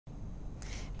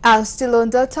And still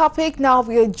on the topic, now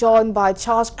we are joined by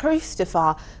Charles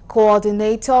Christopher,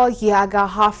 Coordinator, YIAGA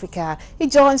Africa. He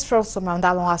joins from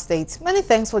Adamawa State. Many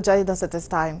thanks for joining us at this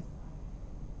time.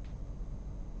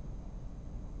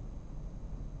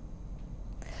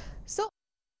 So,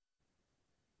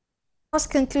 just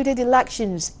concluded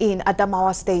elections in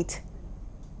Adamawa State.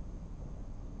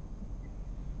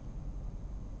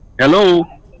 Hello?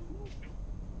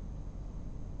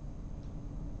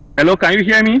 Hello, can you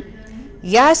hear me?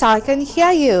 Yes, I can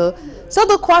hear you. So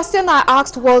the question I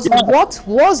asked was, what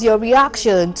was your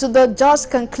reaction to the just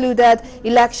concluded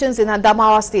elections in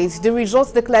Adamawa State, the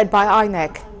results declared by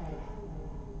INEC?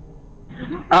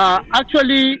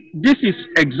 Actually, this is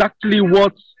exactly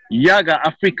what YIAGA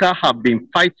Africa have been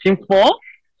fighting for,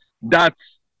 that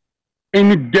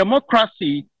in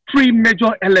democracy, three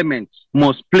major elements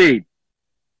must play.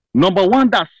 Number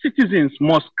one, that citizens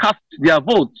must cast their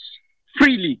votes,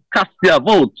 freely cast their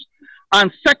votes. And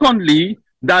secondly,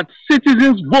 that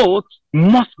citizens' votes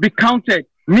must be counted,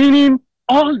 meaning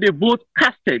all the votes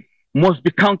casted must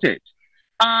be counted.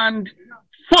 And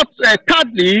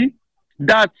thirdly,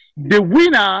 that the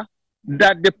winner,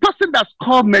 that the person that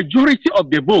scored majority of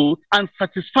the vote and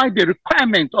satisfied the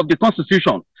requirements of the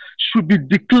Constitution should be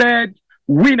declared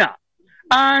winner.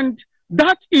 And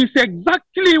that is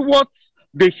exactly what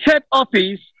the head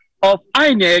office of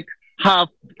INEC have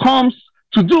comes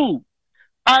to do.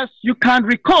 As you can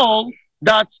recall,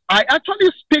 that I actually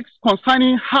speak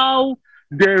concerning how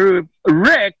the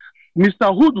REC, Mr.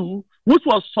 Hudu, which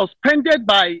was suspended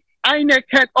by INEC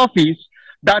head office,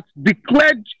 that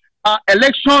declared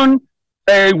election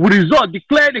result,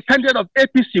 declared the candidate of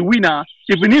APC winner,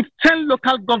 even if 10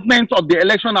 local governments of the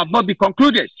election have not been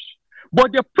concluded.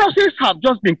 But the process have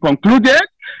just been concluded,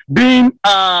 being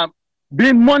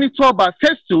monitored by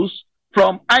Festus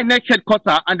from INEC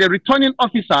headquarters, and the returning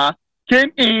officer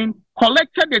came in,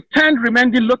 collected the 10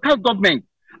 remaining local governments,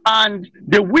 and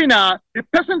the winner, the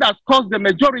person that scores the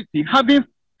majority, having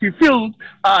fulfilled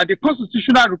the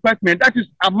constitutional requirement, that is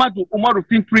Ahmadu Umaru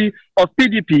Fintri of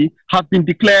PDP, have been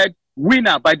declared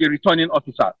winner by the returning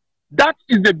officer. That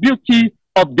is the beauty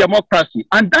of democracy,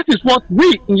 and that is what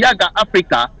we in YIAGA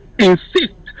Africa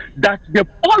insist, that the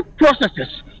all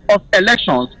processes of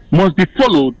elections must be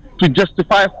followed to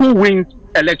justify who wins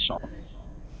election.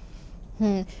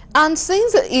 And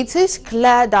since it is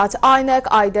clear that INEC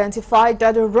identified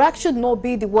that the REC should not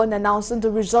be the one announcing the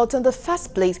result in the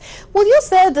first place, would you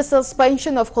say the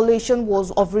suspension of collation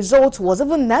of results was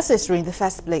even necessary in the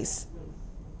first place?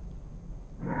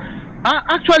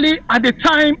 Actually, at the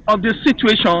time of the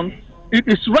situation, it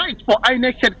is right for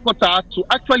INEC headquarters to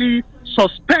actually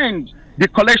suspend the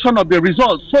collection of the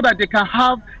results so that they can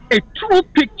have a true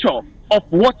picture of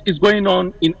what is going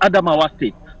on in Adamawa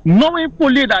State, knowing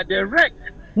fully that the REC,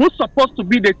 who's supposed to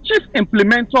be the chief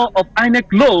implementer of INEC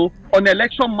law on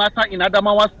election matter in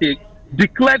Adamawa State,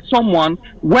 declared someone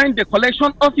when the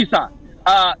collection officer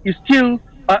is still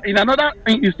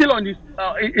on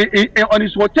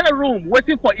his hotel room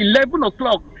waiting for 11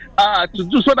 o'clock to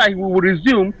do, so that he will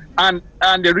resume, and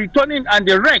the returning and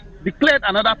the REC declared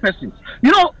another person.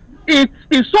 You know, it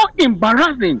is so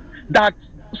embarrassing that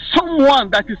someone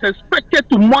that is expected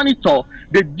to monitor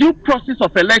the due process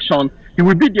of election, he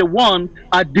will be the one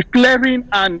declaring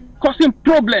and causing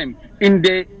problem in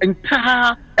the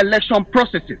entire election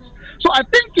processes. So I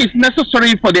think it's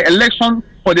necessary for the election,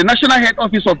 for the National Head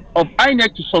Office of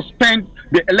INEC to suspend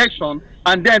the election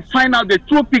and then find out the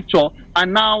true picture.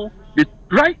 And now the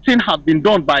right thing has been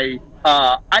done by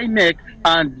INEC,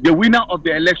 and the winner of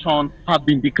the election have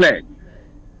been declared.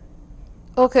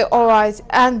 Okay, all right.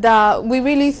 And we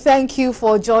really thank you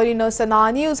for joining us in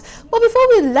our news. But before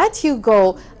we let you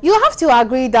go, you have to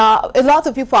agree that a lot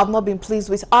of people have not been pleased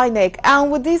with INEC.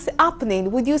 And with this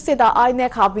happening, would you say that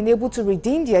INEC have been able to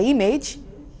redeem their image?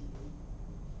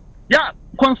 Yeah,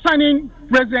 concerning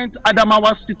present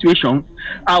Adamawa situation,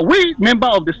 we, member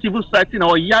of the civil society in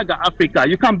our YIAGA Africa,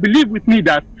 you can believe with me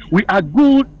that we are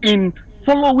good in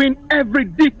following every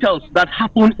details that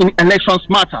happen in elections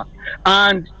matter.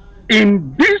 And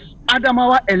in this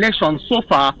Adamawa election so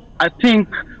far, I think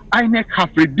INEC have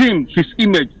redeemed his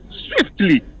image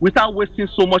swiftly without wasting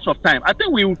so much of time. I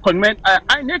think we will commend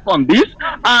INEC on this,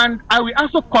 and I will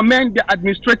also commend the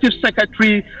administrative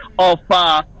secretary of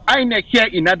INEC here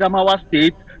in Adamawa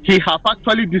State. He has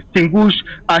actually distinguished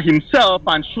himself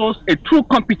and shows a true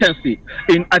competency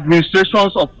in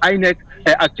administrations of INEC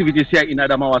activities here in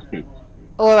Adamawa State.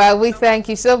 All right, we thank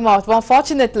you so much. But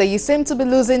unfortunately, you seem to be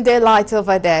losing daylight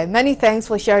over there. Many thanks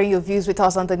for sharing your views with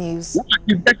us on the news.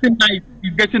 It's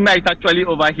getting night actually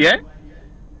over here.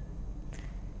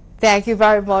 Thank you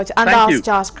very much. And Thank that's you.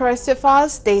 Charles Christopher,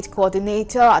 State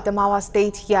Coordinator at Adamawa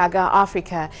State YIAGA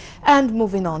Africa. And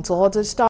moving on to other stuff.